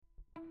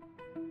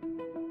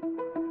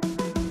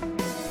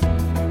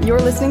You're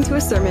listening to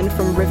a sermon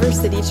from River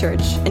City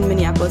Church in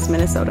Minneapolis,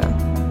 Minnesota.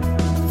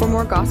 For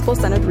more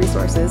gospel-centered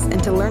resources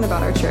and to learn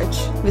about our church,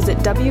 visit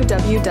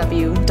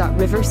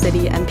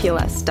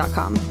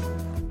www.rivercitynpls.com.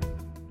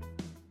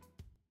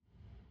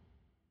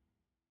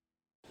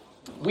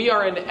 We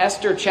are in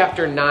Esther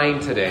chapter 9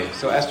 today.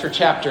 So Esther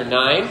chapter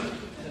 9.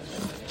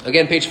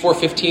 Again, page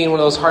 415, one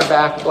of those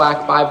hardback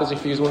black Bibles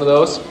if you use one of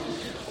those.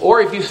 Or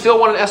if you still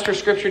want an Esther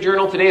scripture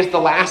journal, today is the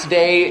last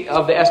day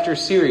of the Esther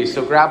series.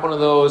 So grab one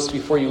of those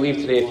before you leave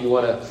today if you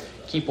want to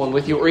keep one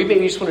with you. Or maybe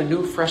you just want a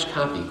new, fresh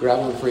copy. Grab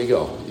one before you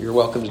go. You're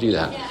welcome to do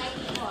that.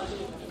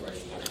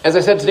 As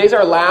I said, today's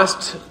our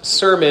last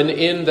sermon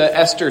in the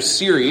Esther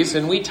series.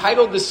 And we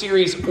titled the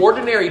series,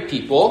 Ordinary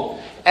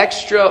People,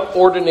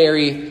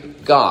 Extraordinary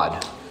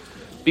God.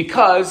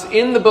 Because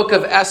in the book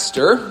of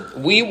Esther,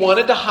 we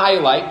wanted to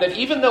highlight that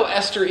even though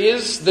Esther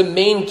is the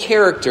main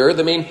character,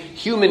 the main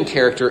human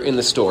character in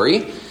the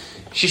story,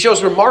 she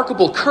shows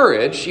remarkable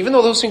courage. Even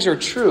though those things are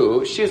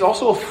true, she is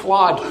also a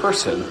flawed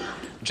person,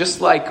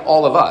 just like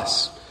all of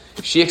us.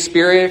 She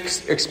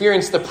experienced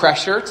the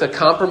pressure to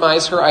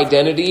compromise her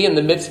identity in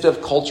the midst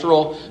of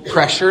cultural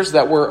pressures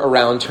that were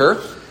around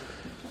her.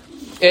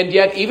 And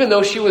yet, even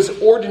though she was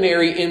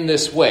ordinary in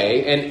this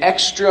way, an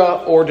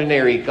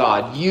extraordinary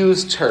God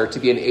used her to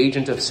be an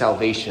agent of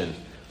salvation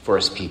for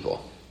his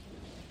people.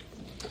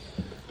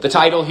 The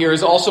title here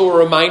is also a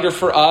reminder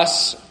for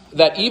us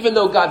that even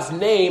though God's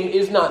name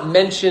is not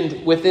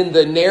mentioned within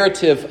the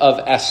narrative of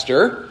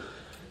Esther,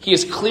 he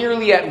is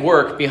clearly at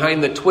work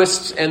behind the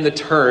twists and the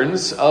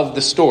turns of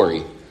the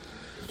story.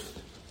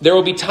 There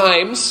will be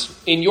times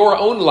in your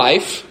own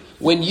life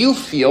when you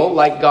feel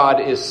like God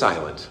is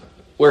silent,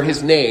 where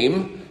his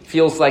name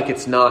feels like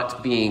it's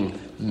not being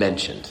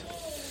mentioned.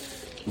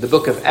 The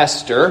book of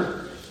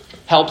Esther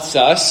helps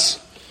us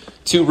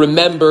to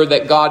remember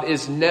that God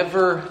is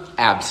never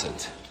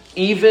absent,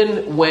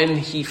 even when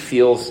he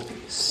feels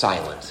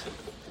silent.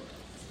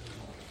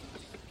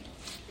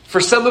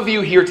 For some of you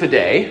here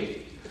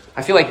today,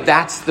 I feel like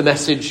that's the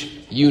message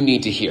you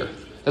need to hear.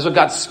 That's what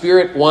God's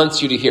Spirit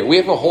wants you to hear. We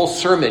have a whole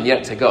sermon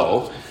yet to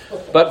go,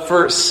 but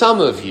for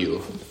some of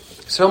you,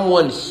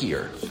 someone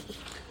here,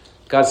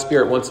 God's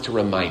Spirit wants to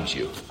remind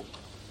you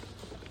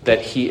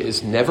that he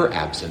is never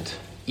absent,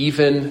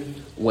 even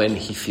when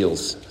he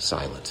feels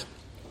silent.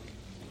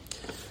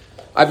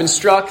 I've been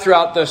struck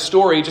throughout the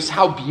story just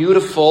how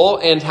beautiful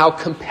and how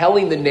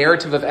compelling the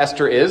narrative of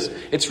Esther is.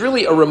 It's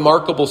really a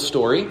remarkable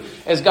story.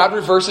 As God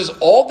reverses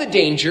all the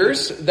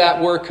dangers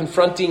that were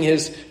confronting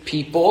his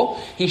people,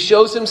 he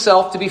shows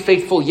himself to be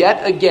faithful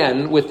yet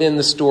again within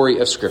the story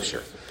of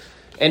Scripture.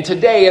 And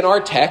today in our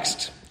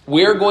text,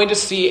 we're going to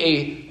see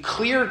a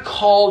clear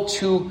call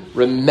to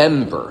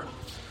remember.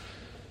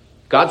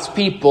 God's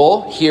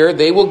people here,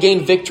 they will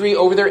gain victory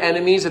over their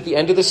enemies at the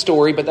end of the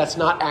story, but that's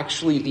not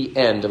actually the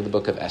end of the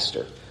book of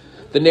Esther.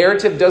 The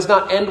narrative does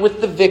not end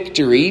with the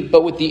victory,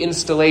 but with the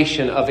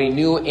installation of a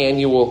new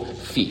annual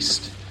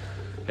feast.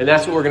 And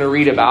that's what we're going to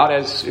read about,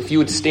 as if you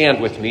would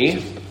stand with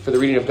me for the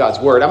reading of God's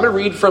word. I'm going to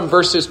read from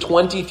verses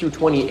 20 through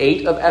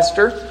 28 of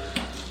Esther,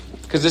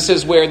 because this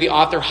is where the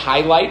author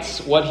highlights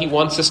what he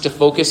wants us to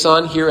focus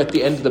on here at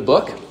the end of the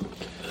book.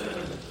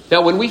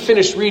 Now, when we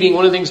finish reading,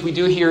 one of the things we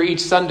do here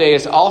each Sunday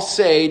is I'll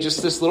say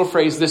just this little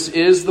phrase, this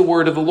is the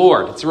word of the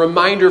Lord. It's a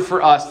reminder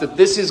for us that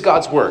this is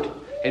God's word.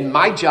 And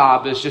my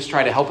job is just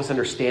try to help us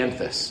understand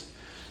this.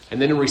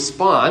 And then in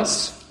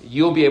response,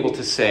 you'll be able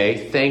to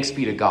say, thanks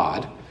be to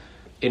God,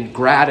 in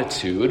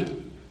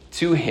gratitude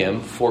to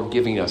him for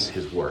giving us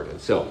his word.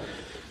 And so,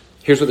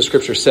 here's what the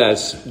scripture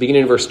says,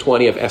 beginning in verse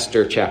 20 of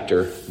Esther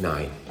chapter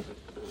 9.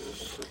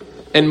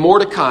 And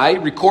Mordecai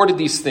recorded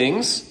these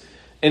things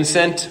and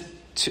sent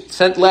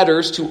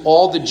letters to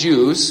all the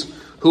Jews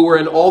who were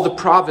in all the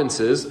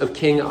provinces of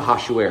King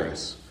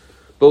Ahasuerus,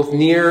 both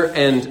near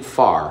and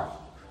far,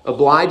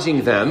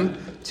 obliging them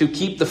to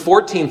keep the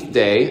 14th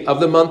day of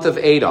the month of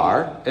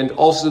Adar and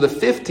also the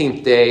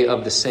 15th day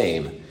of the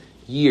same,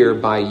 year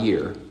by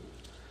year,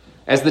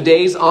 as the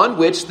days on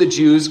which the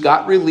Jews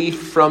got relief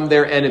from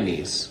their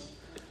enemies,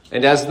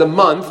 and as the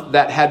month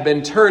that had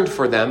been turned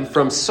for them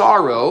from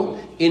sorrow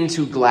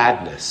into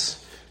gladness,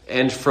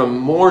 and from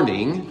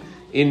mourning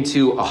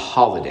into a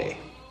holiday,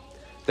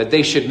 that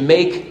they should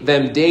make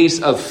them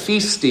days of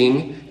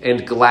feasting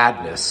and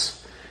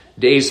gladness,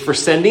 days for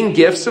sending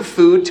gifts of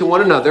food to one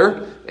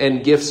another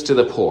and gifts to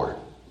the poor.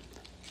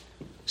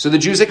 So the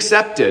Jews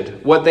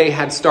accepted what they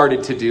had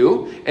started to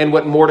do and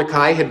what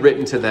Mordecai had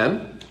written to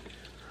them.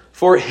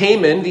 For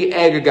Haman the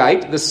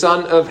Agagite, the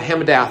son of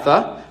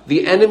Hammedatha,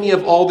 the enemy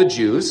of all the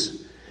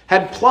Jews,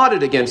 had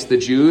plotted against the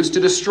Jews to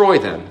destroy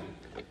them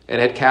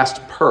and had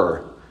cast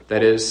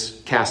that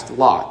is, cast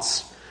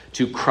lots,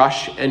 to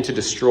crush and to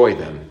destroy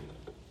them.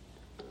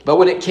 But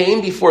when it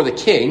came before the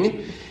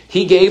king,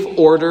 he gave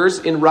orders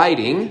in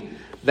writing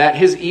that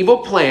his evil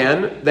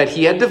plan that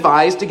he had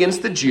devised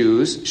against the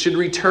Jews should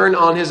return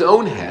on his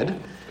own head,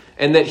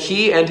 and that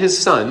he and his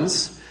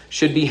sons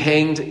should be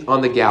hanged on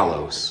the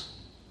gallows.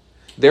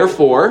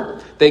 Therefore,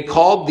 they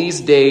called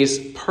these days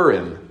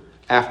Purim,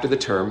 after the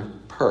term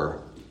Pur.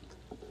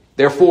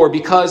 Therefore,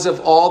 because of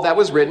all that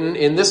was written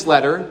in this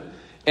letter,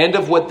 and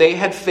of what they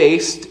had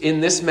faced in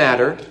this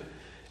matter,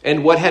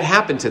 and what had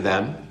happened to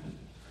them,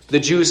 the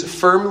Jews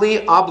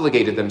firmly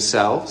obligated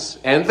themselves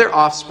and their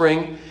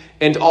offspring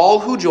and all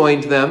who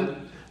joined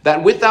them,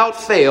 that without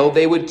fail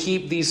they would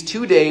keep these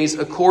 2 days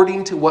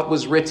according to what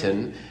was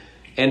written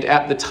and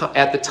at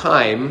the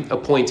time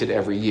appointed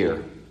every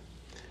year.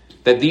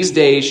 That these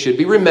days should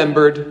be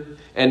remembered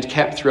and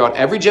kept throughout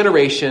every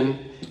generation,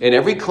 in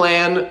every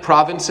clan,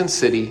 province, and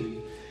city,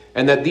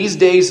 and that these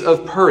days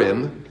of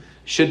Purim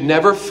should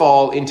never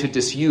fall into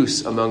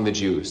disuse among the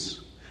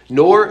Jews,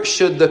 nor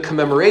should the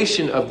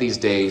commemoration of these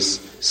days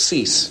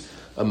cease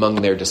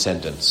among their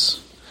descendants.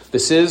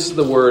 This is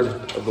the word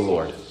of the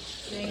Lord.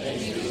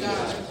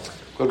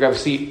 Go grab a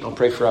seat. I'll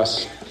pray for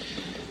us.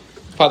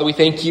 Father, we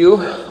thank you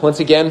once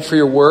again for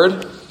your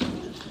word.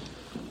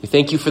 We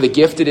thank you for the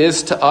gift it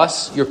is to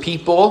us, your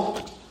people.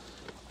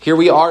 Here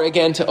we are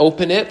again to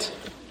open it.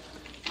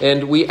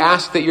 And we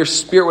ask that your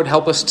Spirit would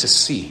help us to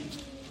see.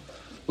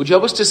 Would you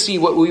help us to see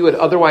what we would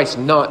otherwise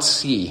not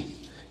see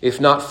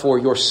if not for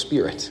your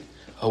Spirit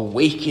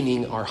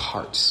awakening our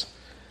hearts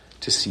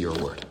to see your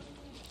word?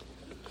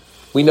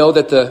 We know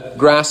that the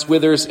grass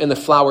withers and the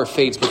flower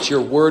fades, but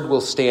your word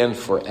will stand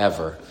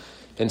forever.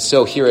 And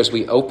so here, as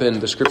we open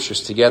the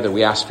scriptures together,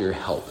 we ask for your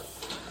help.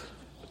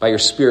 By your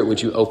Spirit,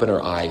 would you open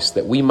our eyes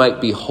that we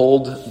might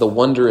behold the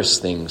wondrous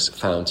things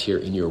found here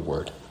in your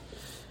word.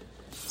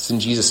 It's in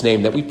Jesus'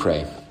 name that we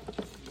pray.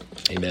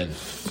 Amen.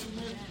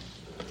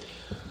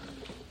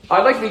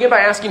 I'd like to begin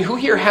by asking who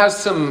here has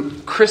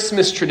some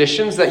Christmas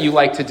traditions that you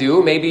like to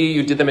do. Maybe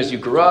you did them as you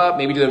grew up.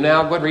 Maybe you do them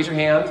now. Go ahead and raise your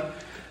hand.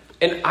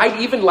 And I'd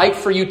even like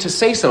for you to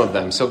say some of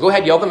them. So go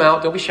ahead, yell them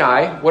out. Don't be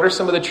shy. What are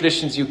some of the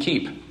traditions you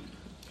keep?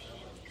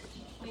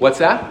 What's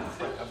that?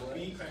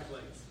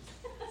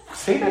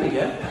 Say that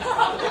again.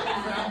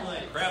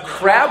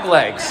 Crab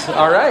legs.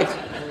 All right.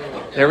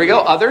 There we go.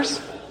 Others?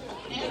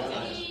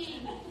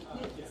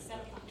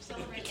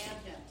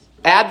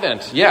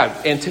 Advent.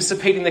 Yeah.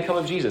 Anticipating the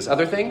coming of Jesus.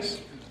 Other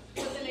things?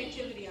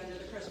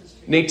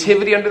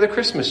 Nativity under the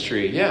Christmas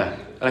tree, yeah.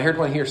 And I heard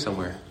one here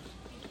somewhere.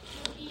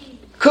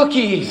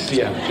 Cookies!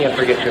 Yeah, we can't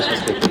forget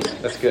Christmas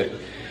cookies. That's good.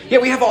 Yeah,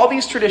 we have all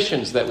these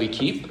traditions that we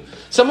keep.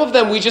 Some of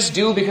them we just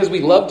do because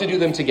we love to do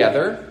them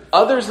together.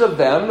 Others of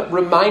them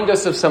remind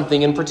us of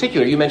something in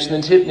particular. You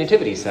mentioned the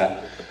nativity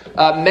set.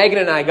 Megan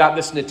and I got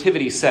this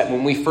nativity set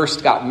when we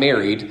first got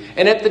married.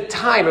 And at the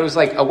time, it was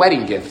like a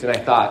wedding gift. And I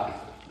thought,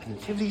 a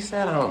nativity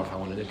set? I don't know if I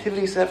want a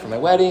nativity set for my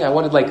wedding. I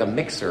wanted like a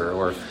mixer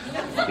or,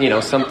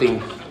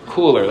 something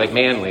cooler, like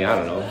manly, I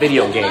don't know,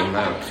 video game,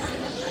 I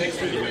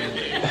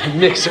don't know.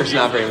 Mixer's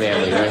not very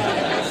manly, right?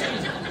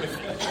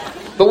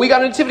 But we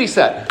got a nativity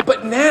set.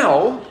 But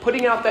now,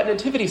 putting out that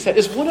nativity set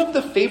is one of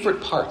the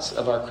favorite parts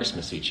of our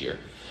Christmas each year.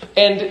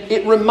 And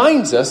it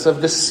reminds us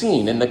of the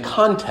scene and the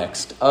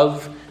context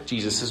of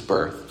Jesus'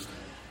 birth.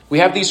 We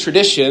have these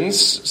traditions,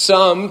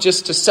 some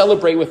just to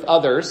celebrate with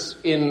others,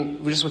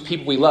 just with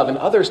people we love, and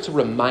others to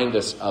remind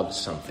us of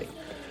something.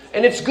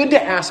 And it's good to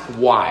ask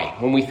why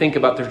when we think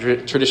about the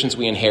traditions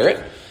we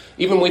inherit.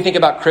 Even when we think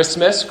about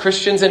Christmas,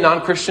 Christians and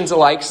non-Christians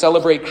alike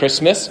celebrate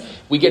Christmas.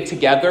 We get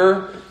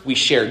together, we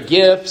share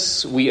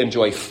gifts, we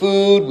enjoy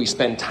food, we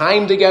spend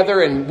time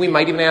together, and we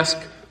might even ask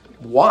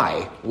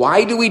why.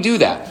 Why do we do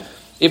that?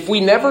 If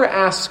we never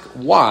ask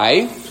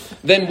why,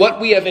 then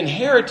what we have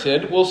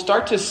inherited will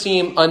start to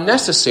seem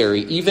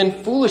unnecessary,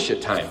 even foolish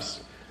at times.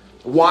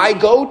 Why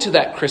go to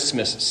that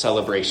Christmas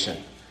celebration?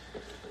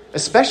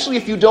 Especially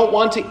if you don't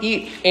want to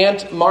eat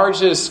Aunt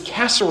Marge's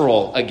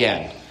casserole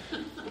again,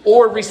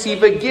 or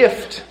receive a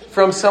gift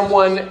from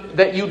someone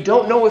that you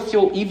don't know if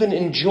you'll even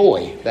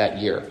enjoy that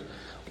year,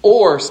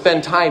 or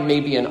spend time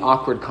maybe in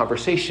awkward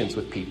conversations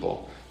with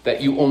people that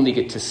you only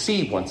get to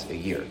see once a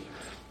year.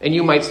 And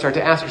you might start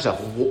to ask yourself,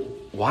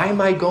 why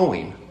am I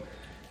going?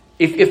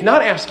 If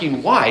not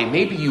asking why,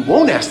 maybe you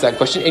won't ask that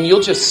question and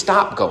you'll just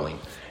stop going.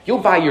 You'll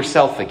buy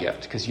yourself a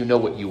gift because you know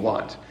what you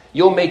want.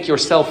 You'll make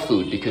yourself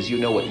food because you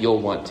know what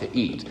you'll want to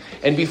eat.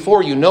 And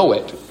before you know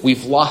it,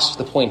 we've lost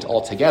the point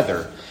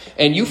altogether.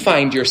 And you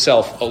find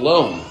yourself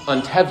alone,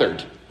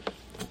 untethered,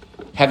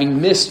 having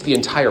missed the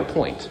entire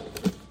point.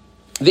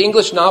 The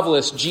English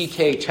novelist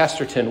G.K.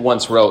 Chesterton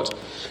once wrote,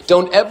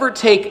 "Don't ever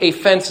take a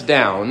fence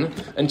down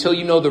until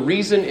you know the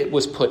reason it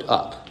was put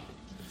up."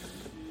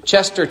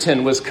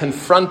 Chesterton was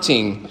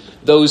confronting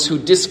those who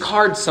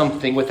discard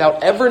something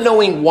without ever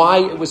knowing why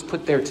it was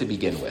put there to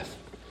begin with.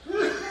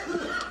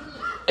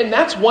 And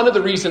that's one of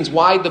the reasons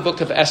why the book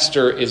of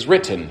Esther is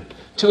written,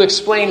 to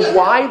explain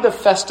why the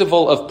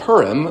festival of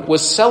Purim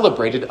was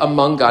celebrated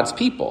among God's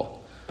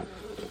people.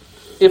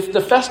 If the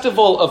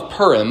festival of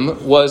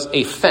Purim was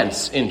a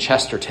fence in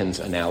Chesterton's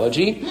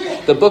analogy,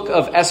 the book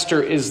of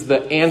Esther is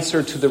the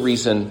answer to the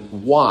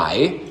reason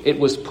why it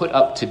was put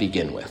up to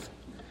begin with.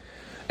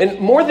 And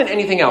more than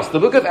anything else, the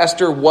book of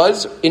Esther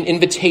was an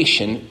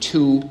invitation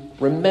to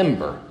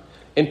remember.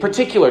 In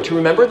particular, to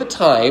remember the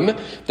time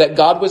that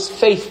God was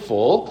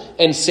faithful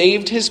and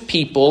saved his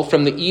people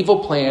from the evil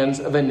plans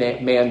of a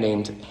man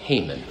named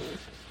Haman.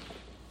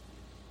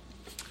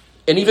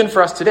 And even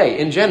for us today,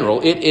 in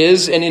general, it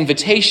is an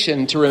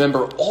invitation to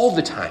remember all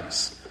the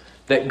times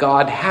that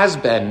God has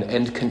been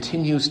and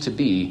continues to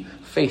be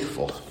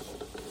faithful.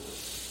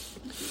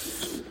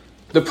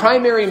 The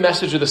primary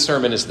message of the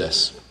sermon is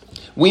this: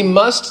 we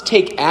must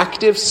take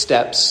active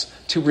steps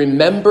to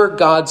remember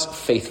God's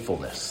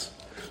faithfulness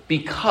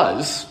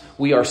because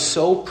we are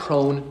so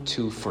prone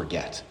to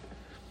forget.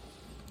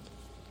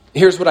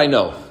 Here's what I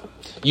know.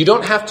 You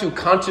don't have to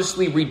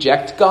consciously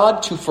reject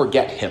God to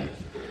forget him.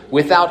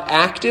 Without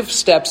active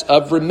steps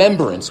of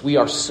remembrance, we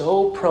are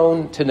so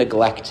prone to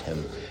neglect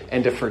him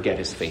and to forget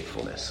his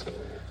faithfulness.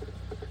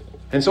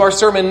 And so our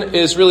sermon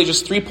is really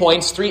just 3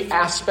 points, 3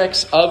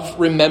 aspects of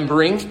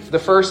remembering. The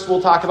first,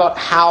 we'll talk about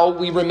how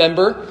we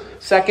remember.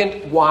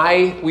 Second,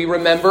 why we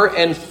remember.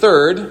 And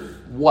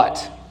third,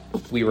 what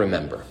we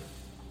remember.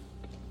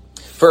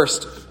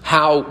 First,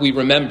 how we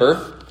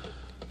remember.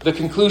 The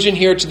conclusion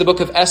here to the book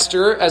of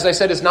Esther, as I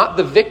said, is not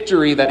the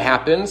victory that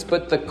happens,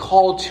 but the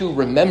call to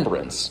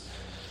remembrance.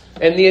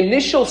 And the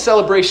initial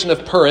celebration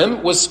of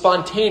Purim was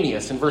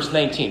spontaneous in verse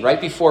 19,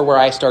 right before where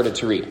I started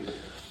to read.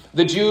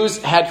 The Jews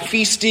had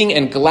feasting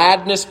and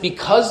gladness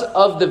because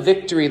of the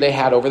victory they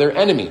had over their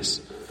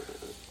enemies.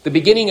 The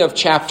beginning of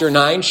chapter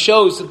 9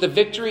 shows that the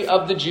victory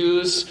of the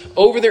Jews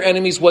over their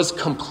enemies was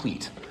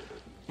complete.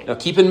 Now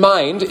keep in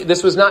mind,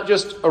 this was not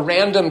just a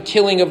random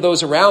killing of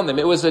those around them.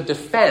 It was a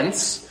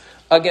defense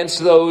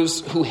against those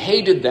who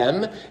hated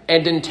them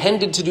and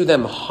intended to do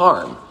them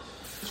harm.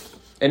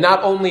 And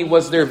not only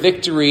was there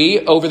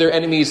victory over their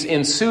enemies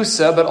in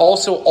Susa, but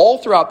also all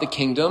throughout the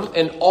kingdom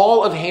and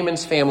all of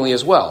Haman's family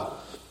as well.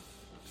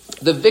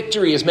 The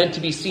victory is meant to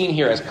be seen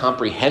here as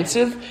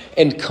comprehensive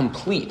and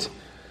complete.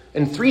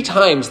 And 3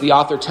 times the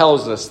author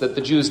tells us that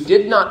the Jews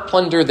did not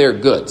plunder their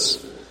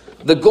goods.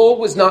 The goal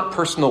was not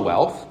personal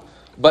wealth,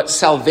 but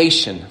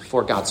salvation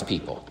for God's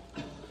people.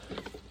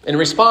 In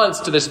response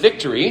to this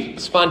victory,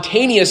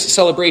 spontaneous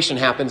celebration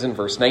happens in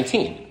verse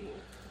 19.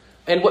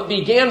 And what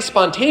began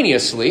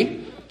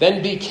spontaneously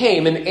then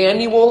became an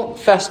annual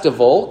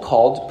festival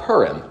called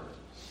Purim.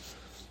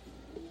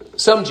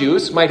 Some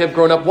Jews might have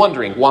grown up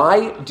wondering,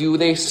 why do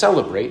they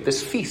celebrate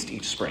this feast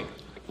each spring?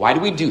 Why do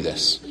we do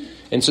this?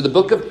 And so the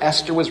book of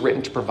Esther was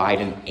written to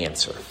provide an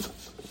answer.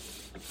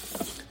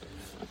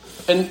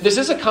 And this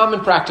is a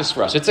common practice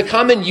for us. It's a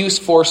common use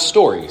for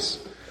stories.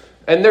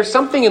 And there's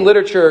something in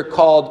literature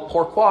called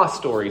pourquoi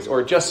stories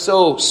or just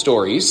so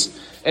stories.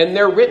 And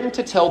they're written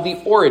to tell the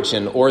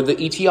origin or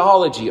the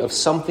etiology of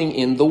something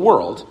in the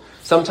world.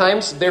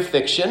 Sometimes they're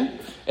fiction,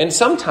 and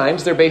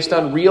sometimes they're based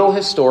on real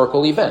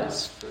historical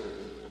events.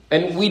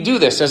 And we do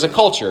this as a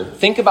culture.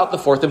 Think about the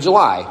 4th of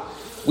July.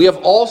 We have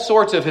all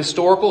sorts of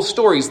historical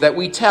stories that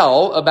we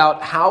tell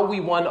about how we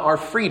won our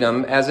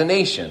freedom as a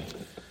nation.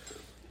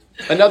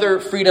 Another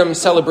freedom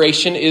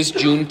celebration is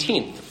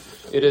Juneteenth.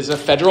 It is a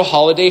federal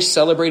holiday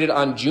celebrated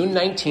on June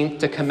 19th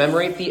to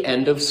commemorate the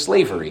end of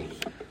slavery.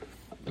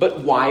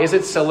 But why is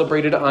it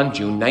celebrated on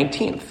June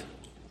 19th?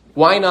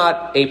 Why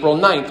not April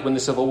 9th when the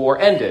Civil War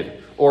ended?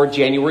 Or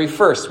January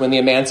 1st when the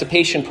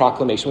Emancipation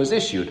Proclamation was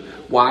issued?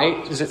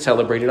 Why is it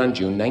celebrated on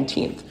June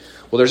 19th?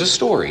 Well, there's a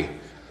story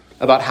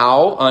about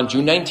how on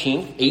June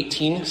 19th,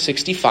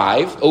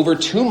 1865, over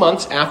 2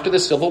 months after the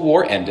Civil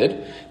War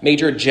ended,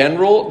 Major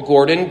General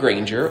Gordon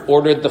Granger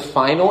ordered the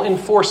final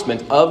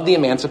enforcement of the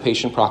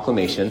Emancipation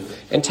Proclamation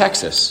in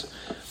Texas.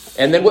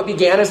 And then what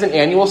began as an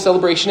annual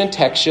celebration in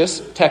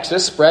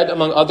Texas spread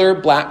among other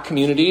black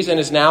communities and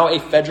is now a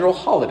federal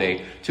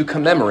holiday to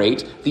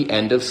commemorate the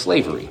end of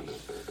slavery.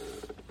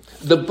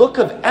 The book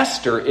of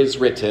Esther is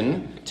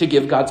written to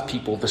give God's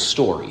people the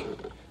story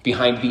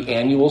behind the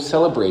annual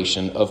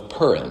celebration of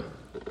Purim.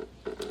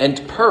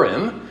 And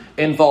Purim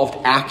involved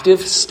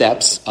active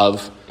steps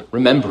of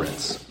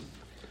remembrance.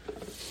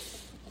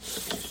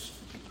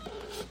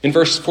 In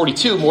verse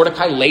 42,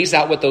 Mordecai lays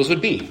out what those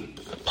would be.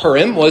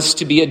 Purim was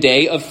to be a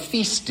day of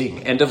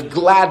feasting and of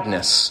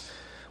gladness,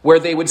 where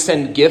they would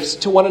send gifts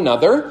to one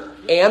another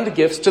and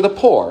gifts to the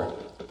poor,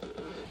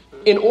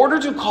 in order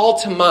to call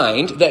to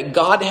mind that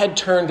God had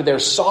turned their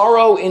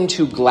sorrow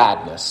into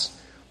gladness.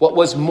 What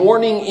was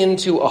mourning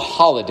into a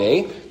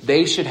holiday,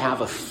 they should have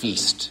a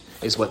feast,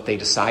 is what they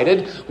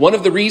decided. One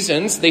of the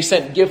reasons they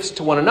sent gifts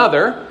to one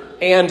another,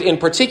 and in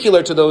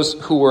particular to those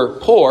who were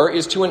poor,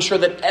 is to ensure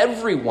that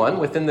everyone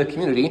within the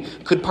community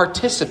could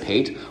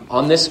participate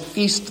on this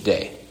feast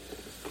day.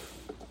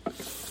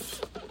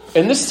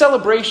 And this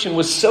celebration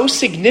was so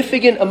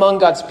significant among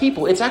God's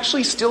people, it's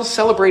actually still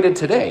celebrated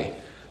today,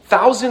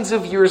 thousands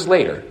of years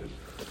later.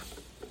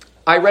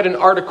 I read an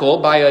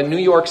article by a New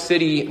York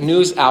City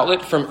news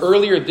outlet from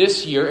earlier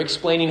this year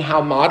explaining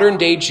how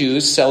modern-day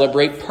Jews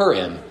celebrate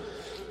Purim.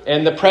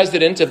 And the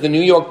president of the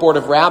New York Board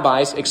of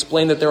Rabbis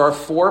explained that there are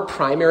 4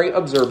 primary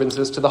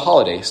observances to the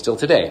holiday still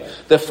today.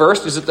 The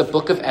first is that the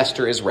book of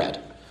Esther is read.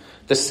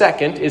 The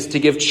second is to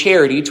give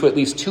charity to at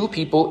least 2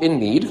 people in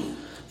need.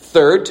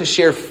 Third, to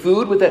share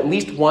food with at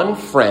least 1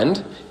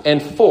 friend.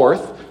 And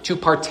fourth, to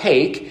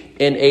partake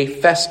in a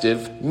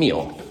festive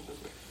meal.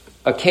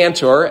 A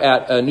cantor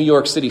at a New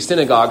York City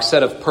synagogue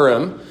said of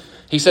Purim,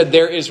 He said,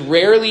 there is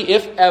rarely,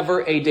 if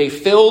ever, a day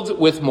filled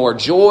with more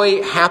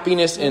joy,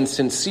 happiness, and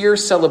sincere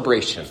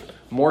celebration,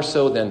 more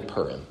so than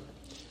Purim.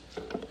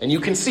 And you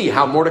can see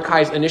how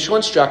Mordecai's initial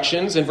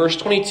instructions in verse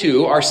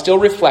 22 are still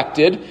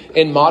reflected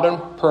in modern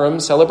Purim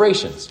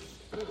celebrations.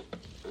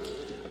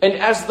 And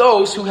as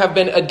those who have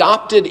been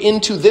adopted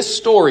into this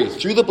story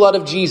through the blood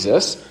of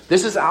Jesus,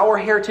 this is our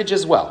heritage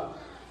as well.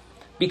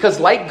 Because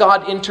like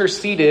God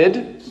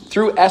interceded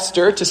through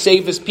Esther to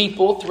save his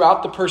people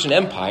throughout the Persian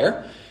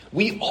Empire,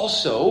 we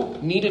also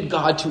needed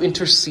God to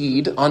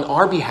intercede on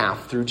our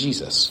behalf through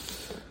Jesus.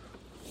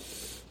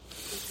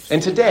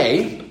 And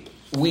today,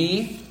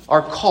 we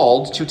are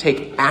called to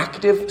take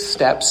active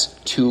steps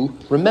to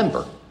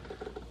remember.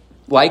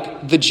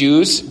 Like the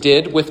Jews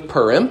did with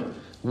Purim,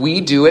 we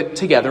do it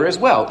together as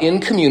well,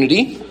 in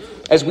community,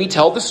 as we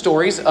tell the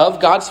stories of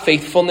God's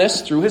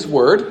faithfulness through his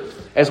word,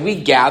 as we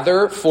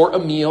gather for a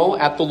meal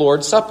at the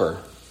Lord's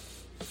Supper.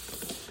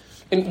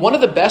 And one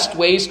of the best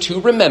ways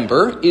to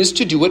remember is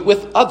to do it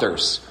with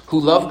others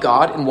who love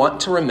God and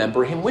want to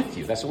remember him with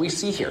you. That's what we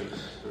see here.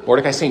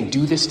 Mordecai saying,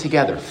 do this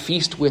together,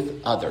 feast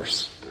with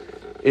others.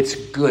 It's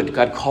good.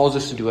 God calls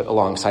us to do it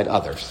alongside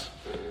others.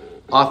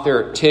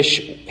 Author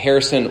Tish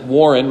Harrison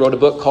Warren wrote a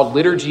book called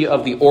Liturgy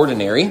of the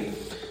Ordinary.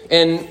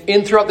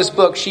 And throughout this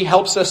book, she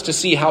helps us to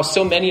see how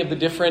so many of the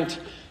different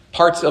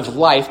parts of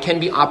life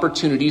can be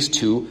opportunities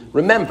to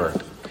remember.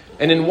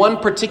 And in one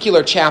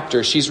particular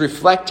chapter, she's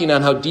reflecting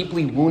on how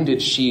deeply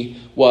wounded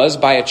she was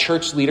by a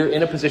church leader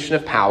in a position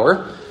of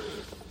power.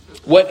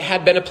 What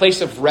had been a place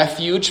of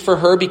refuge for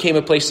her became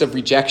a place of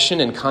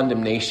rejection and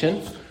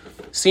condemnation.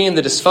 Seeing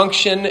the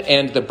dysfunction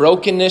and the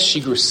brokenness,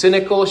 she grew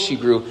cynical, she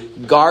grew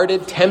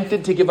guarded,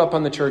 tempted to give up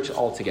on the church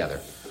altogether.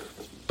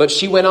 But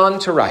she went on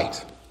to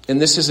write,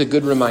 and this is a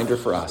good reminder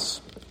for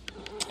us.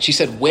 She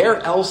said, where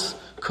else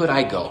could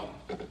I go?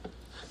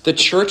 The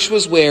church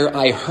was where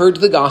I heard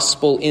the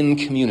gospel in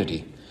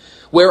community,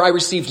 where I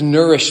received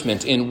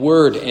nourishment in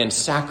word and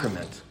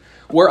sacrament,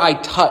 where I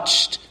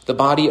touched the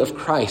body of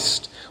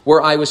Christ, where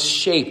I was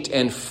shaped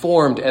and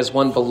formed as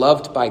one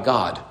beloved by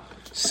God.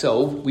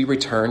 So we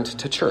returned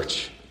to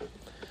church.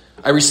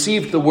 I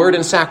received the word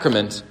and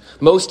sacrament,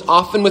 most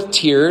often with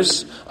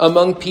tears,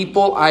 among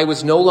people I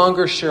was no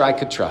longer sure I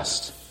could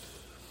trust.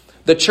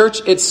 The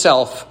church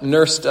itself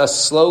nursed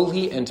us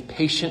slowly and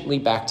patiently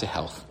back to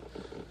health.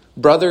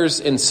 Brothers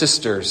and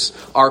sisters,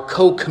 our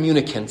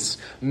co-communicants,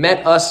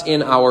 met us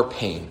in our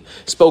pain,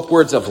 spoke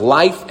words of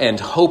life and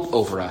hope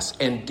over us,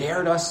 and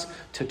dared us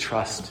to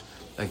trust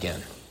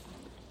again.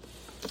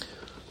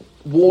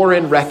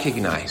 Warren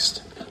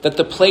recognized that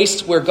the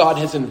place where God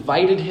has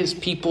invited his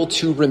people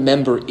to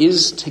remember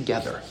is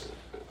together.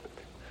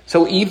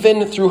 So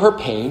even through her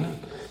pain,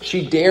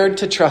 she dared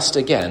to trust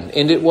again,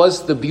 and it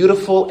was the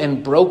beautiful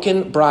and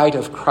broken bride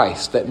of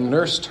Christ that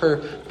nursed her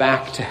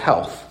back to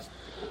health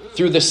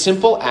through the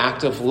simple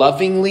act of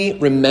lovingly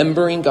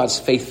remembering God's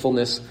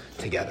faithfulness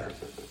together.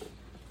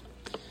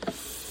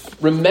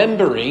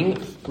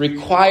 Remembering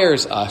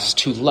requires us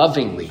to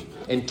lovingly,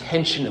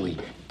 intentionally,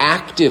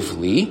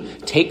 actively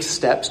take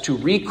steps to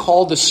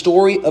recall the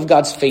story of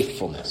God's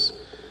faithfulness.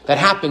 That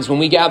happens when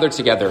we gather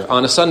together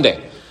on a Sunday,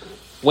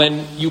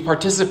 when you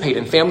participate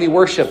in family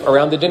worship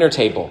around the dinner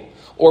table,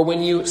 or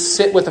when you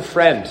sit with a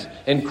friend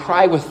and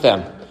cry with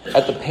them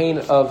at the pain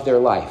of their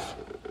life.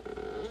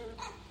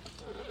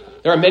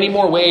 There are many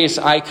more ways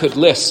I could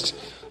list,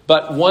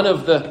 but one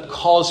of the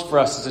calls for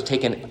us is to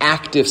take an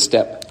active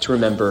step to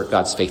remember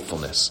God's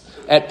faithfulness.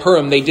 At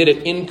Purim, they did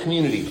it in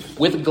community,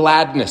 with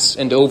gladness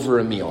and over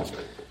a meal.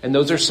 And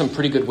those are some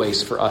pretty good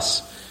ways for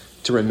us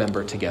to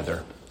remember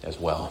together as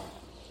well.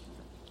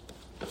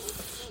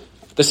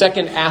 The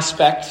second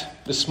aspect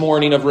this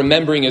morning of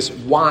remembering is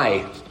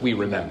why we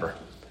remember.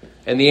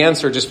 And the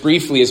answer, just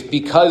briefly, is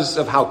because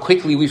of how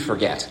quickly we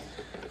forget.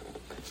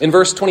 In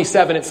verse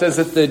 27, it says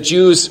that the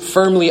Jews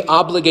firmly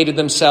obligated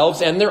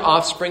themselves and their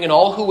offspring and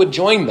all who would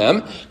join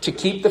them to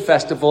keep the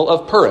festival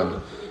of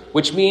Purim,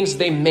 which means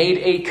they made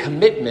a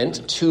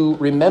commitment to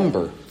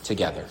remember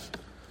together.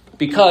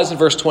 Because, in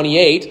verse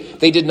 28,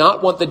 they did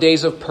not want the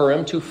days of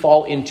Purim to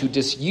fall into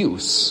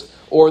disuse,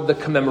 or the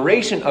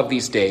commemoration of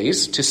these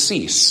days to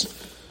cease.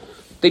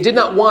 They did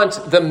not want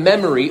the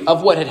memory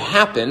of what had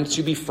happened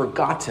to be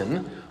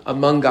forgotten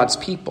among God's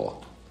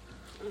people.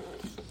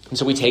 And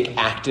so we take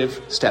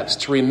active steps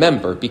to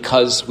remember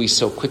because we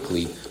so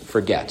quickly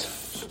forget.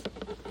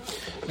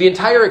 The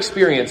entire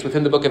experience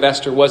within the book of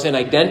Esther was an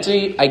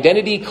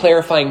identity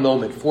clarifying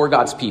moment for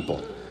God's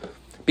people.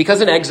 Because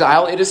in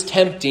exile, it is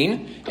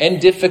tempting and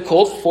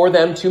difficult for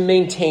them to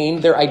maintain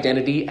their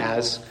identity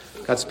as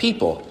God's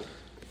people.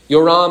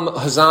 Yoram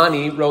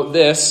Hazani wrote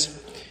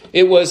this: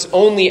 it was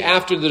only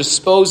after the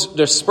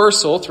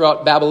dispersal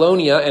throughout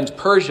Babylonia and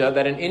Persia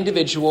that an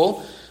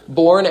individual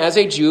born as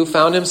a Jew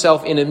found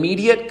himself in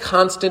immediate,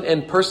 constant,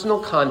 and personal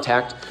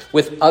contact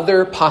with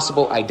other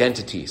possible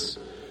identities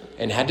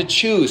and had to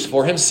choose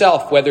for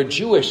himself whether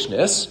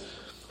Jewishness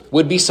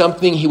would be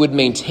something he would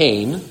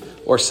maintain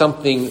or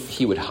something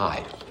he would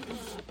hide.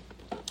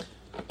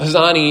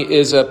 Hazani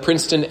is a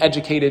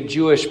Princeton-educated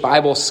Jewish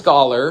Bible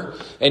scholar,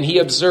 and he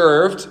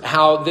observed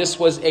how this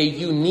was a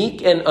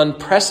unique and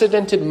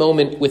unprecedented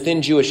moment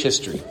within Jewish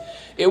history.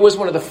 It was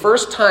one of the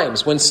first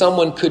times when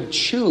someone could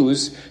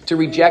choose to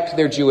reject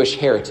their Jewish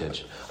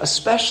heritage,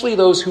 especially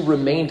those who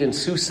remained in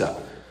Susa.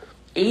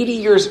 80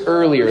 years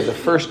earlier, the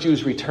first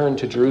Jews returned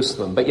to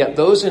Jerusalem, but yet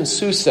those in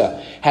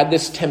Susa had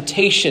this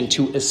temptation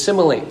to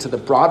assimilate to the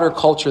broader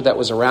culture that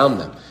was around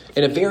them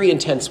in a very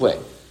intense way.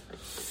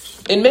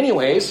 In many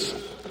ways,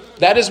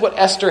 that is what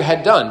Esther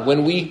had done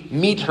when we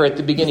meet her at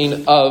the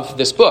beginning of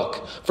this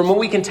book. From what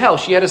we can tell,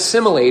 she had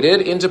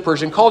assimilated into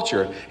Persian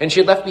culture, and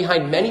she had left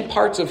behind many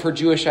parts of her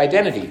Jewish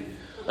identity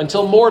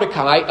until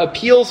Mordecai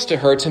appeals to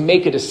her to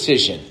make a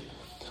decision.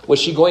 Was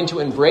she going to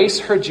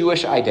embrace her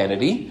Jewish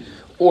identity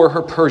or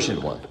her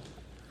Persian one?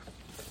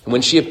 And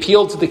when she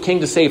appealed to the king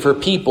to save her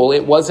people,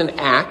 it was an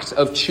act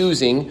of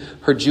choosing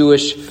her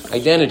Jewish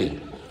identity.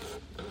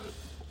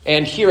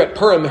 And here at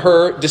Purim,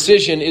 her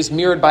decision is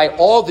mirrored by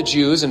all the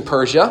Jews in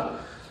Persia.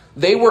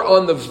 They were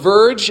on the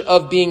verge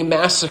of being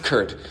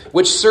massacred,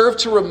 which served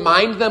to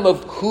remind them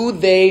of who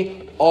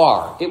they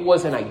are. It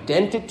was an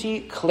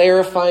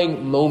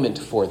identity-clarifying moment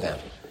for them.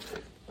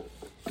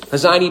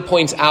 Hazani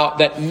points out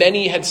that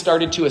many had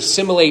started to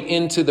assimilate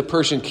into the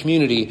Persian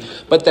community,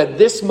 but that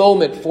this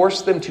moment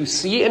forced them to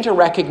see and to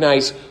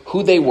recognize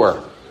who they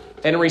were.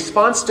 And in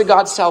response to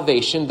God's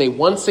salvation, they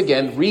once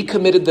again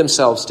recommitted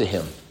themselves to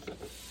Him.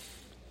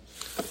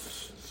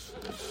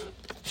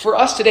 For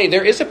us today,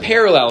 there is a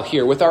parallel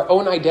here with our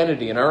own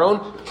identity and our own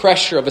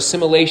pressure of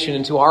assimilation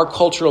into our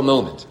cultural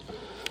moment.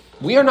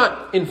 We are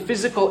not in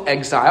physical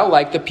exile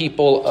like the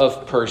people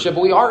of Persia,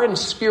 but we are in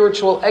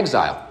spiritual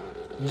exile.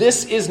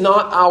 This is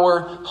not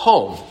our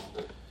home.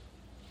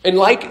 And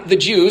like the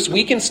Jews,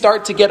 we can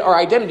start to get our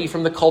identity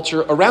from the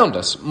culture around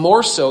us,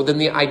 more so than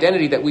the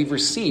identity that we've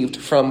received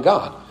from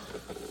God.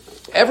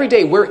 Every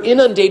day, we're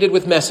inundated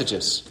with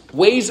messages,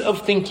 ways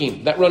of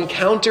thinking that run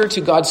counter to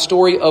God's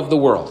story of the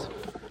world.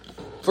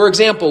 For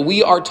example,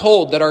 we are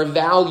told that our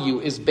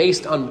value is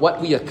based on what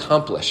we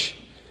accomplish.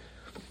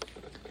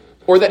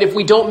 Or that if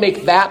we don't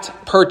make that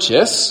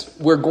purchase,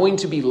 we're going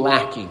to be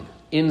lacking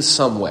in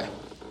some way.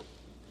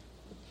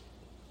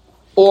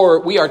 Or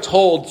we are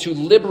told to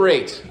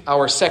liberate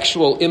our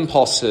sexual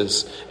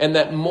impulses and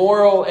that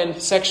moral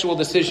and sexual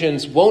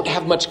decisions won't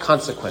have much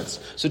consequence,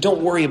 so don't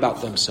worry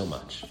about them so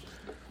much.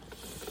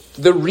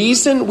 The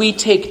reason we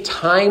take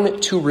time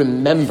to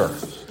remember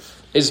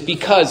is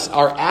because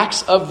our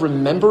acts of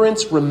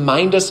remembrance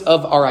remind us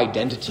of our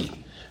identity.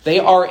 They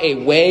are a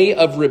way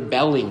of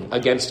rebelling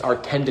against our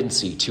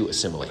tendency to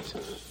assimilate.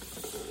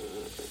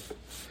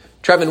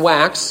 Trevin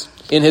Wax,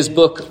 in his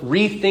book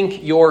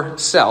Rethink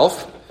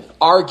Yourself,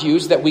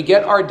 argues that we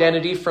get our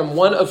identity from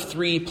one of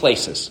three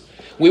places.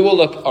 We will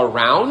look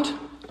around,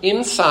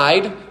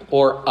 inside,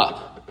 or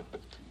up.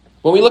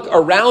 When we look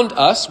around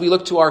us, we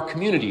look to our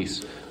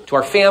communities, to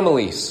our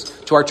families,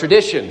 to our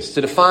traditions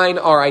to define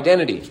our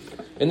identity.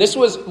 And this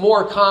was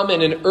more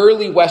common in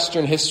early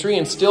Western history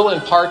and still in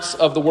parts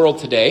of the world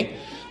today,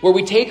 where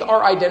we take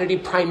our identity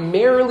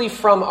primarily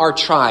from our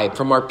tribe,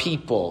 from our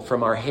people,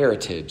 from our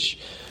heritage.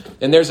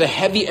 And there's a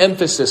heavy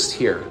emphasis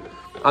here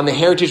on the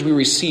heritage we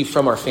receive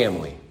from our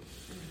family.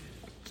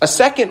 A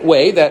second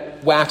way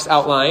that Wax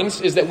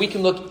outlines is that we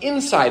can look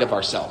inside of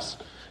ourselves.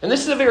 And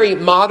this is a very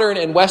modern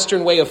and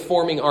Western way of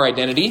forming our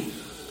identity,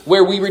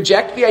 where we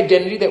reject the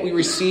identity that we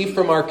receive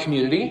from our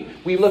community.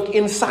 We look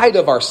inside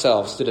of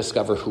ourselves to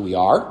discover who we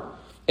are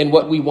and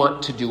what we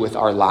want to do with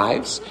our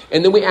lives.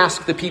 And then we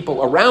ask the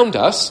people around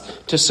us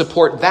to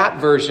support that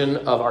version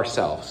of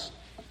ourselves.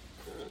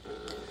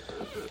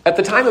 At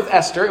the time of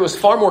Esther, it was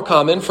far more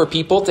common for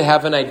people to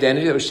have an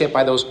identity that was shaped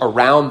by those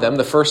around them.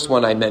 The first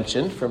one I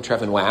mentioned from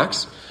Trevin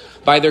Wax,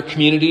 by their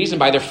communities and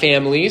by their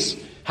families.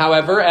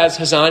 However, as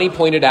Hazani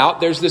pointed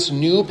out, there's this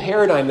new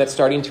paradigm that's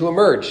starting to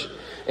emerge,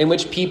 in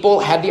which people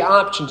had the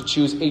option to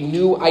choose a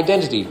new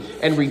identity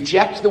and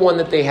reject the one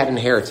that they had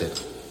inherited.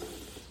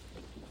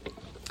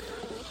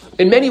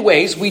 In many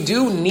ways, we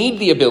do need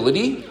the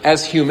ability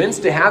as humans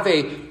to have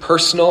a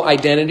personal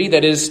identity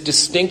that is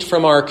distinct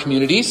from our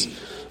communities,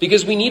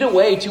 because we need a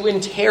way to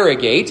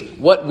interrogate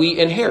what we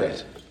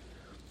inherit.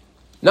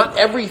 Not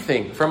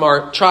everything from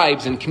our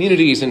tribes and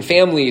communities and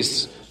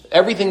families,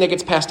 everything that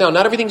gets passed down,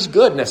 not everything's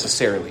good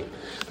necessarily.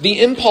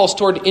 The impulse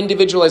toward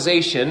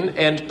individualization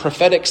and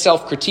prophetic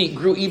self-critique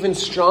grew even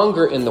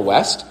stronger in the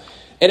West,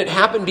 and it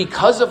happened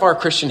because of our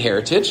Christian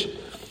heritage,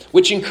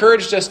 which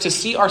encouraged us to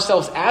see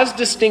ourselves as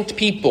distinct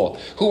people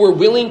who were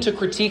willing to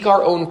critique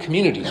our own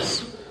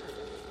communities.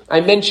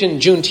 I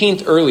mentioned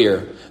Juneteenth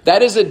earlier.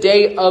 That is a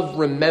day of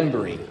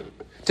remembering,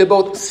 to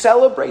both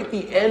celebrate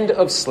the end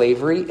of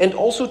slavery and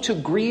also to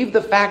grieve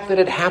the fact that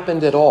it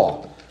happened at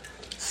all.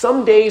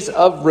 Some days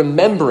of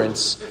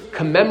remembrance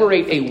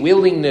commemorate a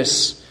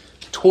willingness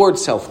toward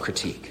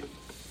self-critique.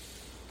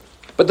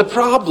 But the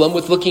problem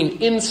with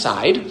looking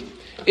inside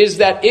is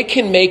that it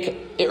can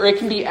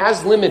be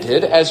as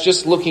limited as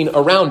just looking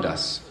around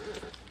us.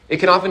 It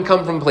can often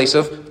come from a place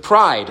of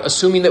pride,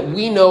 assuming that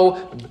we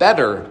know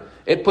better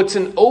It puts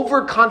an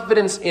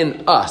overconfidence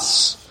in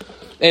us.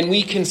 And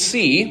we can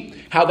see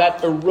how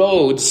that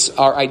erodes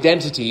our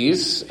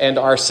identities and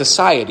our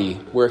society.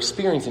 We're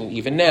experiencing it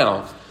even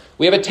now.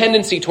 We have a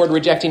tendency toward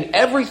rejecting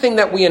everything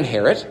that we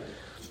inherit,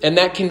 and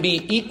that can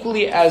be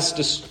equally as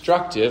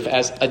destructive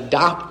as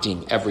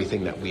adopting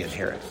everything that we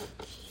inherit.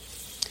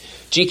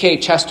 G.K.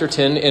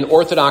 Chesterton in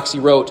Orthodoxy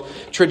wrote,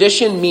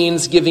 "Tradition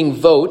means giving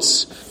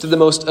votes to the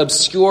most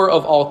obscure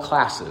of all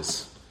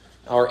classes,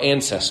 our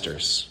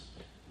ancestors.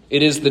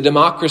 It is the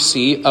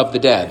democracy of the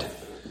dead.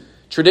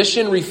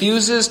 Tradition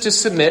refuses to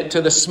submit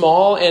to the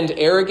small and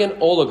arrogant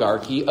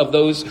oligarchy of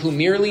those who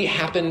merely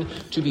happen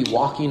to be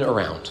walking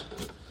around."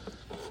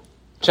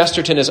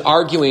 Chesterton is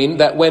arguing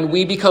that when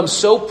we become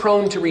so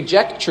prone to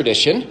reject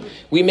tradition,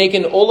 we make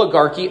an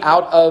oligarchy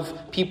out of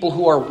people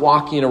who are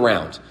walking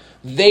around.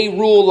 They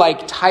rule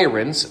like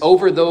tyrants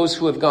over those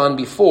who have gone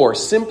before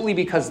simply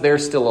because they're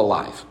still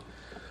alive.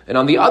 And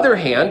on the other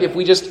hand, if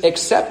we just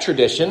accept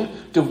tradition,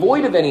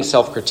 devoid of any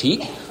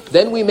self-critique,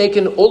 then we make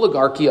an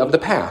oligarchy of the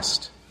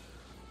past.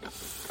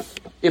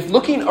 If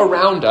looking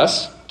around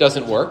us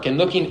doesn't work and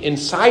looking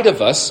inside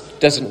of us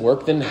doesn't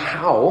work, then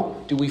how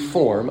do we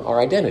form our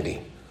identity?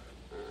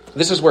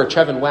 This is where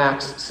Trevin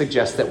Wax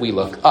suggests that we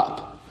look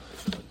up.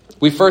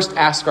 We first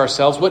ask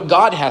ourselves what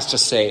God has to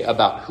say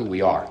about who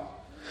we are.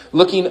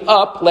 Looking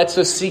up lets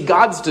us see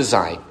God's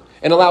design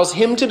and allows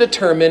him to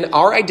determine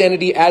our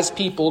identity as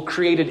people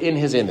created in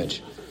his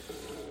image.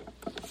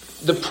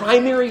 The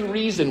primary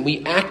reason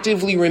we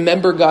actively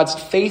remember God's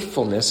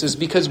faithfulness is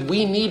because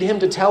we need him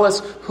to tell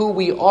us who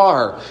we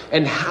are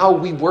and how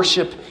we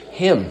worship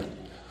him.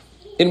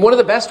 And one of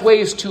the best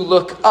ways to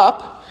look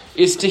up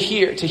is to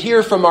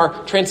hear from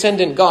our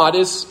transcendent God,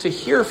 is to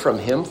hear from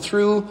him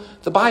through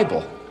the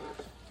Bible.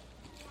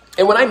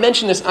 And when I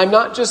mention this, I'm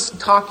not just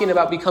talking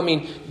about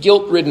becoming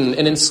guilt-ridden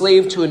and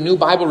enslaved to a new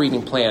Bible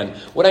reading plan.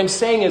 What I'm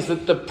saying is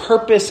that the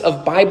purpose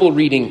of Bible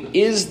reading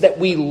is that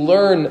we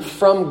learn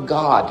from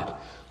God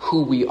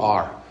who we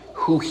are,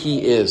 who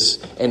he is,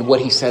 and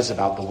what he says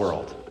about the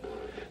world.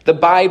 The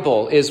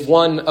Bible is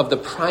one of the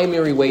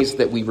primary ways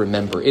that we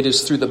remember. It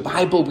is through the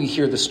Bible we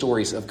hear the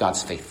stories of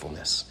God's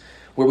faithfulness,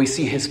 where we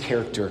see his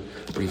character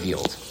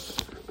revealed.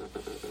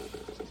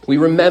 We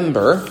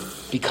remember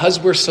because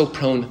we're so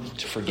prone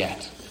to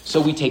forget. So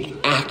we take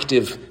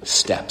active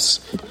steps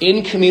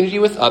in community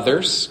with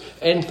others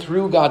and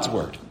through God's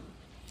word.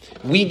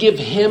 We give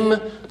him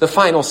the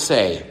final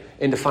say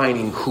in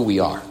defining who we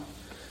are.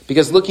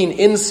 Because looking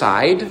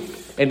inside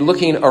and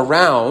looking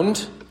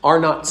around are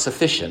not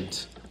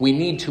sufficient. We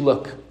need to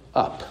look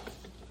up.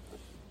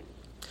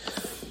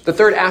 The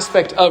third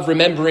aspect of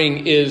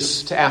remembering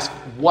is to ask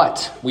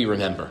what we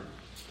remember.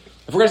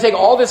 If we're going to take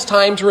all this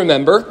time to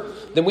remember,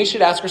 then we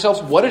should ask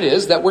ourselves what it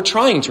is that we're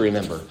trying to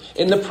remember.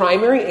 And the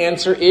primary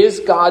answer is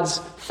God's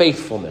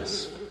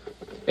faithfulness.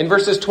 In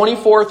verses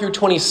 24 through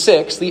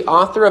 26, the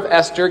author of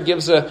Esther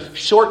gives a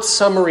short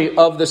summary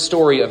of the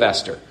story of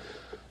Esther.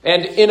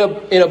 And in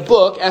a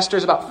book, Esther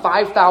is about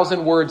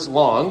 5,000 words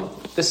long.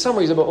 The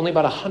summary is only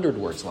about 100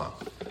 words long.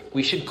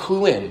 We should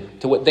clue in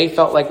to what they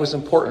felt like was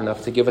important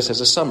enough to give us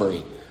as a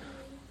summary.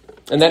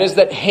 And that is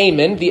that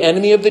Haman, the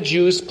enemy of the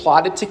Jews,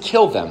 plotted to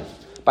kill them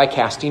by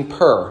casting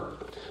Pur.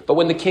 But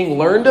when the king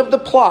learned of the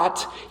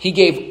plot, he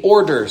gave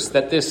orders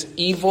that this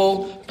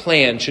evil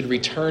plan should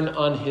return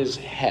on his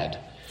head,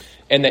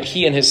 and that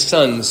he and his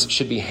sons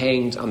should be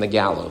hanged on the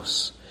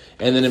gallows.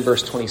 And then in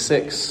verse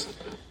 26,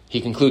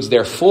 he concludes,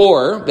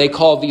 therefore, they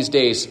call these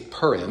days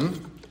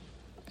Purim,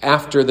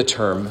 after the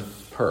term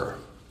Pur.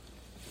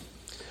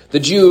 The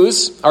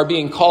Jews are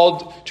being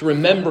called to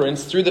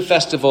remembrance through the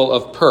festival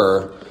of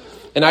Pur.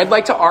 And I'd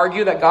like to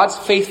argue that God's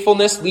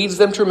faithfulness leads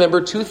them to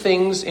remember two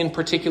things in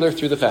particular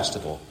through the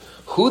festival.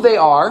 Who they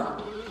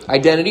are,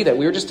 identity that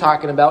we were just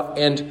talking about,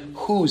 and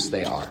whose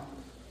they are.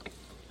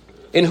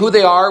 In who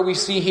they are, we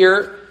see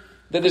here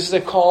that this is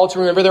a call to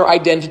remember their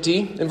identity.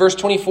 In verse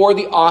 24,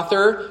 the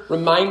author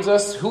reminds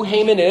us who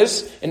Haman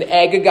is, an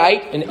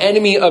Agagite, an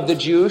enemy of the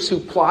Jews who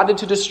plotted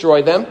to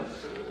destroy them.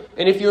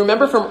 And if you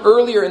remember from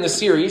earlier in the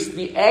series,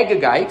 the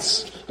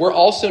Agagites were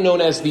also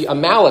known as the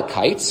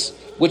Amalekites,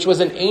 which was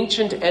an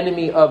ancient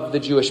enemy of the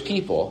Jewish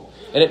people.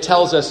 And it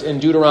tells us in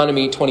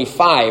Deuteronomy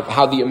 25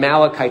 how the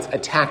Amalekites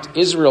attacked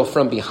Israel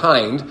from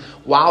behind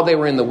while they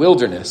were in the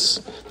wilderness.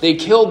 They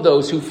killed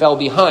those who fell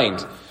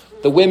behind,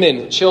 the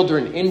women,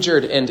 children,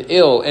 injured and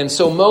ill. And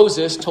so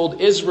Moses told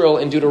Israel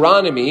in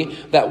Deuteronomy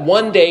that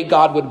one day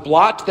God would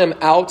blot them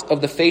out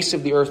of the face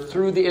of the earth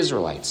through the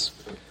Israelites.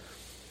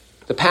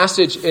 The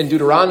passage in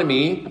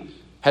Deuteronomy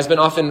has been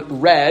often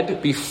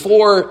read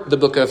before the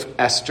book of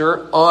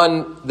Esther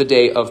on the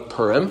day of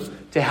Purim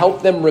to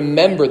help them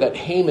remember that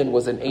Haman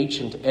was an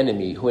ancient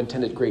enemy who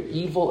intended great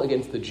evil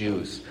against the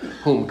Jews,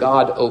 whom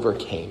God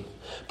overcame.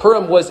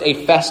 Purim was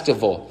a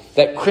festival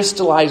that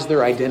crystallized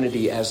their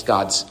identity as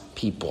God's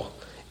people.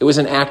 It was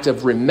an act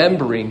of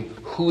remembering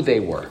who they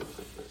were.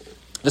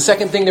 The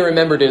second thing they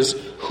remembered is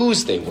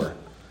whose they were.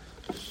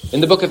 In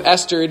the book of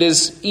Esther, it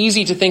is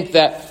easy to think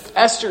that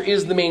Esther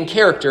is the main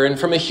character, and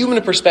from a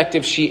human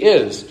perspective, she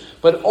is.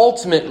 But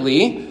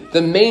ultimately,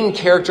 the main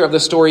character of the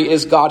story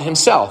is God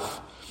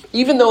himself.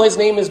 Even though his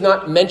name is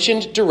not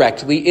mentioned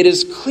directly, it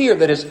is clear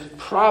that his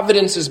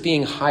providence is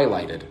being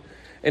highlighted.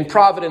 And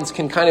providence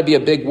can kind of be a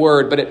big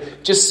word, but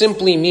it just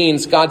simply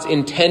means God's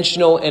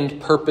intentional and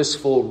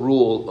purposeful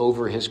rule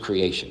over his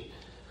creation.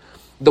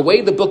 The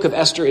way the book of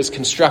Esther is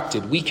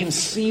constructed, we can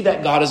see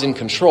that God is in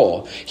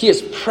control. He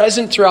is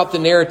present throughout the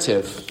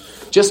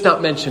narrative, just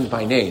not mentioned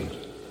by name.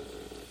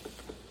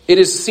 It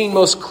is seen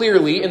most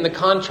clearly in the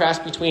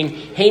contrast between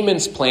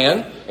Haman's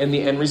plan and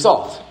the end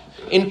result.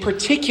 In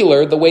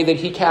particular, the way that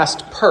he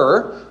cast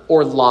pur,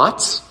 or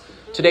lots.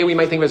 Today we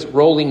might think of it as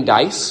rolling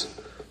dice.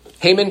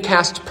 Haman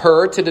cast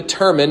pur to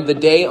determine the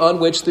day on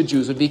which the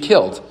Jews would be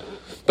killed.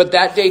 But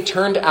that day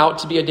turned out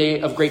to be a day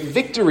of great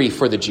victory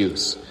for the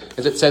Jews.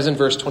 As it says in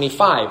verse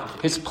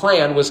 25, his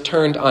plan was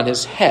turned on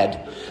his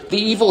head.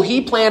 The evil he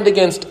planned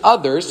against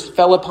others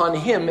fell upon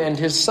him and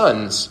his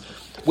sons,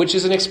 which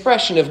is an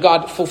expression of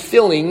God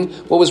fulfilling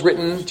what was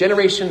written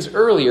generations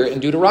earlier in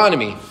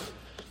Deuteronomy.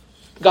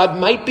 God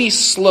might be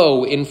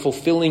slow in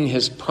fulfilling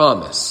his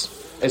promise,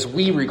 as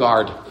we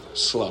regard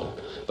slow,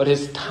 but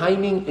his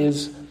timing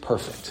is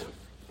perfect.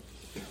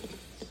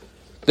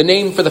 The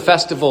name for the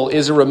festival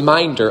is a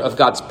reminder of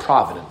God's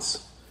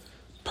providence.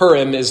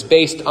 Purim is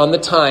based on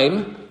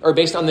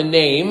the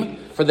name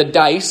for the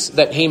dice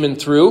that Haman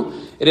threw.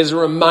 It is a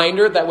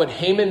reminder that what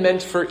Haman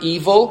meant for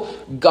evil,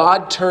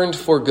 God turned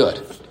for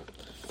good.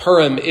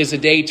 Purim is a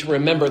day to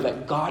remember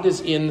that God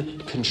is in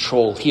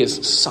control. He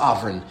is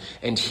sovereign,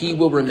 and he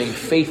will remain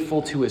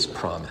faithful to his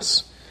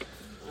promise.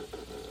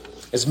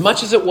 As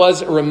much as it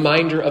was a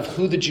reminder of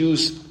who the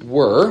Jews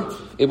were,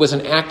 it was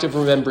an act of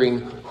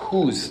remembering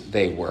whose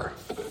they were.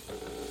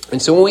 And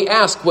so when we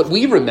ask what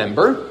we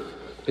remember,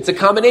 it's a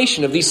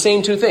combination of these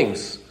same two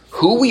things: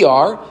 who we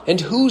are and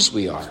whose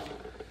we are.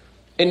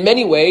 In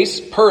many ways,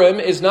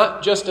 Purim is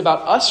not just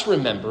about us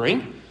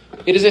remembering.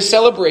 It is a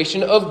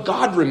celebration of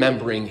God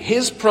remembering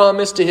his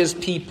promise to his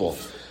people.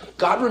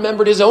 God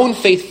remembered his own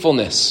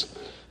faithfulness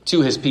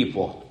to his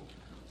people.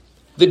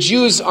 The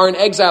Jews are in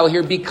exile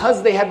here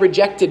because they had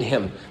rejected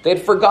him. They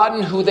had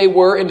forgotten who they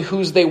were and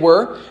whose they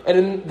were. And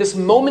in this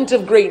moment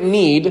of great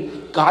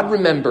need, God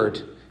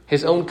remembered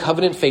his own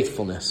covenant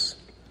faithfulness.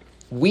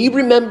 We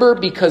remember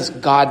because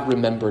God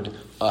remembered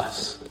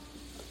us.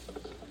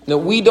 Now,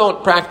 we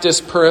don't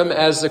practice Purim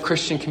as a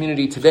Christian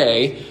community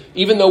today,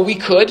 even though we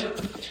could,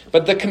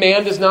 but the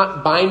command is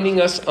not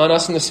binding on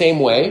us in the same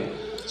way.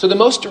 So the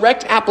most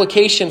direct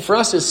application for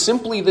us is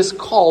simply this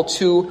call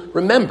to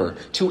remember,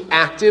 to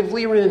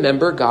actively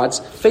remember God's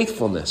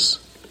faithfulness.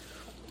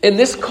 And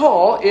this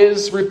call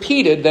is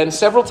repeated then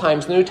several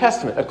times in the New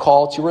Testament, a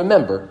call to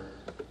remember.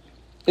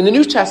 In the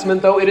New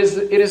Testament, though, it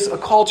is a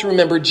call to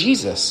remember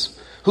Jesus,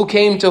 who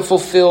came to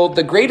fulfill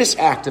the greatest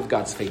act of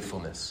God's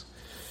faithfulness.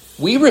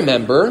 We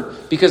remember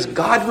because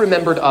God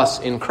remembered us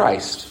in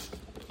Christ.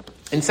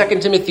 In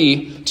 2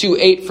 Timothy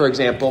 2:8, for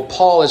example,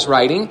 Paul is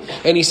writing,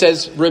 and he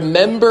says,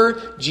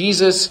 "Remember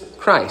Jesus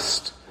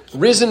Christ,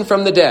 risen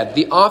from the dead,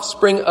 the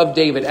offspring of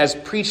David, as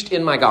preached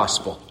in my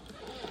gospel."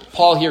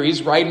 Paul here,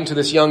 he's writing to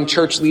this young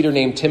church leader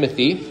named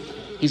Timothy.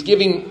 He's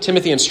giving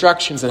Timothy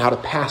instructions on how to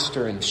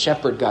pastor and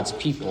shepherd God's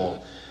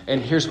people.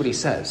 And here's what he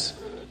says: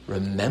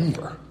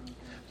 remember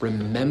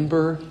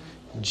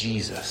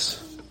Jesus.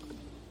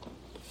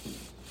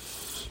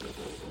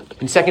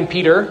 In 2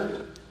 Peter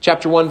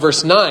chapter 1,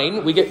 verse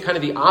 9, we get kind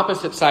of the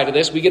opposite side of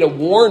this. We get a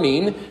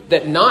warning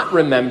that not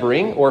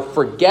remembering or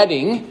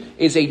forgetting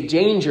is a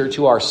danger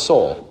to our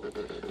soul.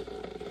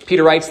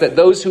 Peter writes that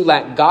those who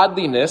lack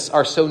godliness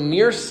are so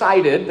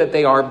nearsighted that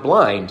they are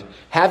blind,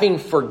 having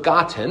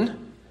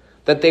forgotten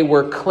that they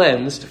were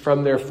cleansed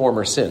from their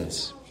former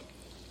sins.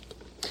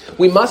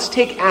 We must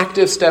take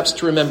active steps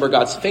to remember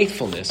God's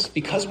faithfulness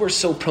because we're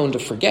so prone to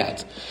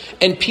forget.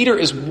 And Peter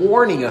is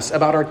warning us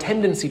about our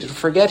tendency to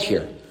forget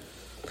here.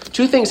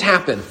 Two things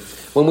happen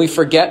when we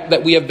forget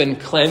that we have been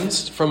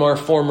cleansed from our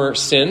former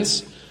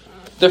sins.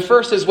 The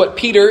first is what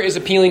Peter is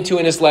appealing to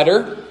in his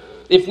letter.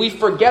 If we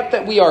forget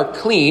that we are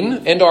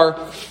clean and our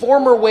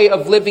former way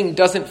of living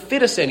doesn't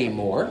fit us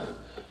anymore,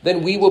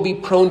 then we will be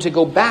prone to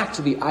go back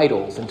to the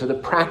idols and to the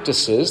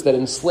practices that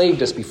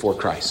enslaved us before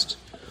Christ.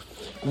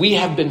 We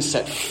have been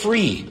set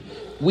free.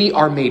 We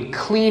are made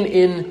clean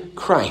in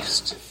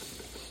Christ.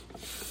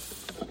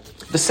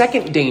 The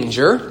second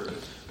danger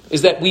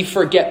is that we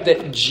forget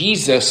that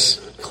Jesus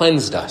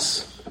cleansed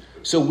us.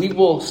 So we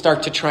will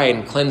start to try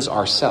and cleanse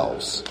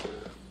ourselves.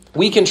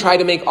 We can try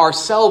to make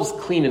ourselves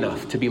clean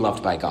enough to be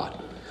loved by God,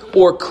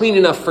 or clean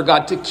enough for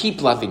God to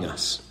keep loving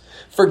us,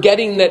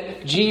 forgetting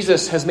that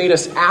Jesus has made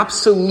us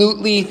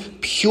absolutely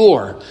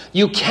pure.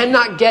 You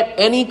cannot get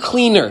any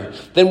cleaner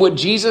than what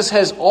Jesus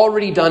has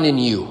already done in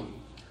you.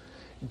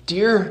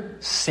 Dear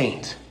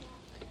saint,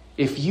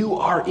 if you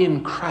are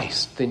in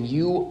Christ, then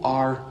you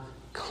are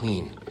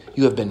clean.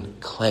 You have been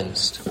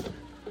cleansed.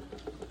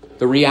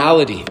 The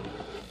reality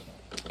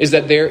is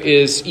that there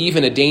is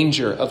even a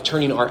danger of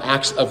turning our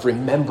acts of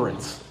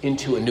remembrance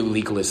into a new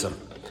legalism.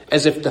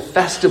 as if the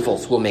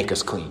festivals will make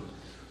us clean.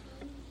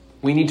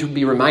 We need to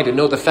be reminded,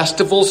 no, the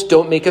festivals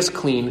don't make us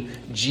clean.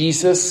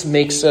 Jesus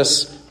makes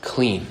us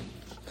clean.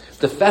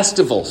 The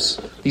festivals,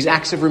 these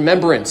acts of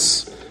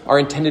remembrance, are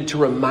intended to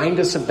remind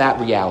us of that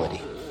reality.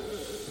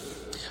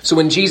 So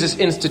when Jesus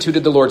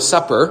instituted the Lord's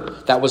Supper,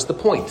 that was the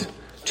point,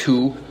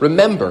 to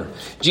remember.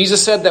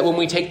 Jesus said that when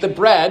we take the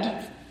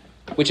bread,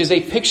 which is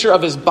a picture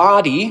of his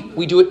body,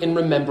 we do it in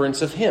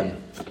remembrance of him.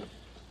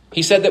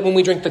 He said that when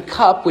we drink the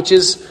cup, which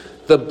is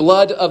the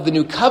blood of the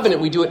new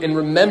covenant, we do it in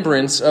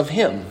remembrance of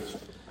him.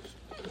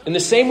 In the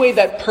same way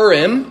that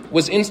Purim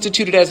was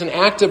instituted as an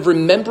act of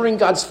remembering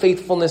God's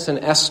faithfulness in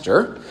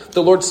Esther,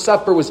 the Lord's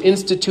Supper was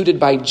instituted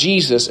by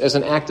Jesus as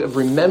an act of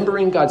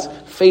remembering God's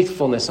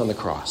faithfulness on the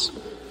cross.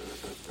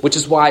 Which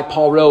is why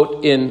Paul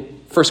wrote in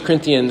 1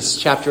 Corinthians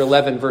chapter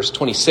 11, verse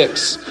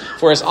 26,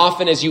 "For as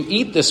often as you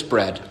eat this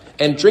bread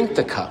and drink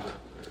the cup,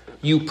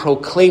 you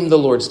proclaim the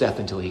Lord's death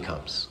until he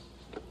comes."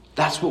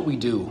 That's what we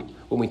do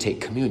when we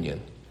take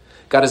communion.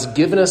 God has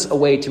given us a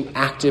way to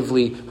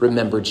actively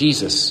remember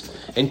Jesus.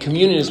 And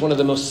communion is one of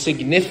the most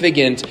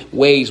significant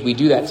ways we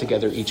do that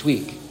together each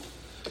week.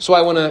 So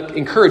I want to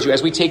encourage you,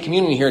 as we take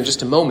communion here in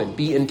just a moment,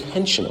 be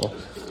intentional.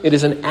 It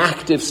is an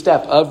active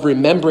step of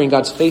remembering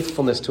God's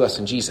faithfulness to us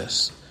in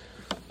Jesus,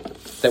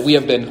 that we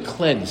have been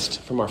cleansed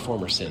from our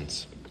former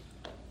sins.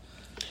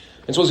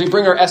 And so as we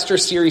bring our Esther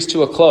series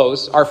to a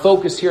close, our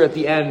focus here at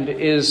the end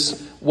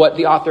is what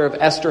the author of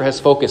Esther has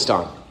focused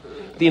on.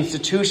 The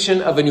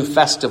institution of a new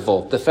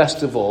festival, the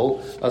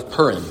festival of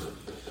Purim,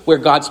 where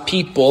God's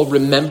people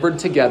remembered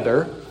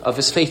together of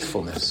his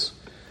faithfulness.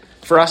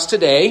 For us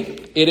today,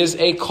 it is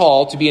a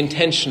call to be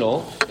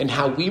intentional in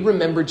how we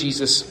remember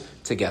Jesus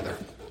together.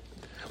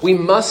 We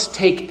must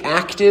take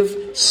active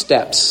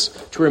steps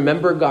to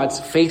remember God's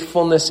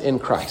faithfulness in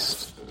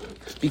Christ,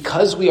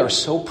 because we are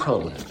so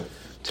prone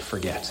to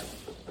forget.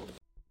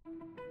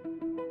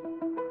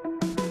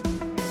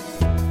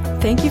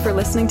 Thank you for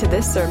listening to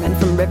this sermon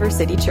from River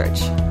City Church.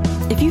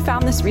 If you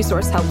found this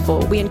resource helpful,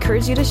 we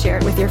encourage you to share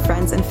it with your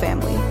friends and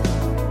family.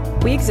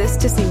 We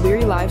exist to see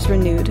weary lives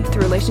renewed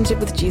through relationship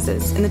with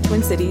Jesus in the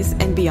Twin Cities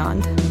and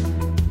beyond.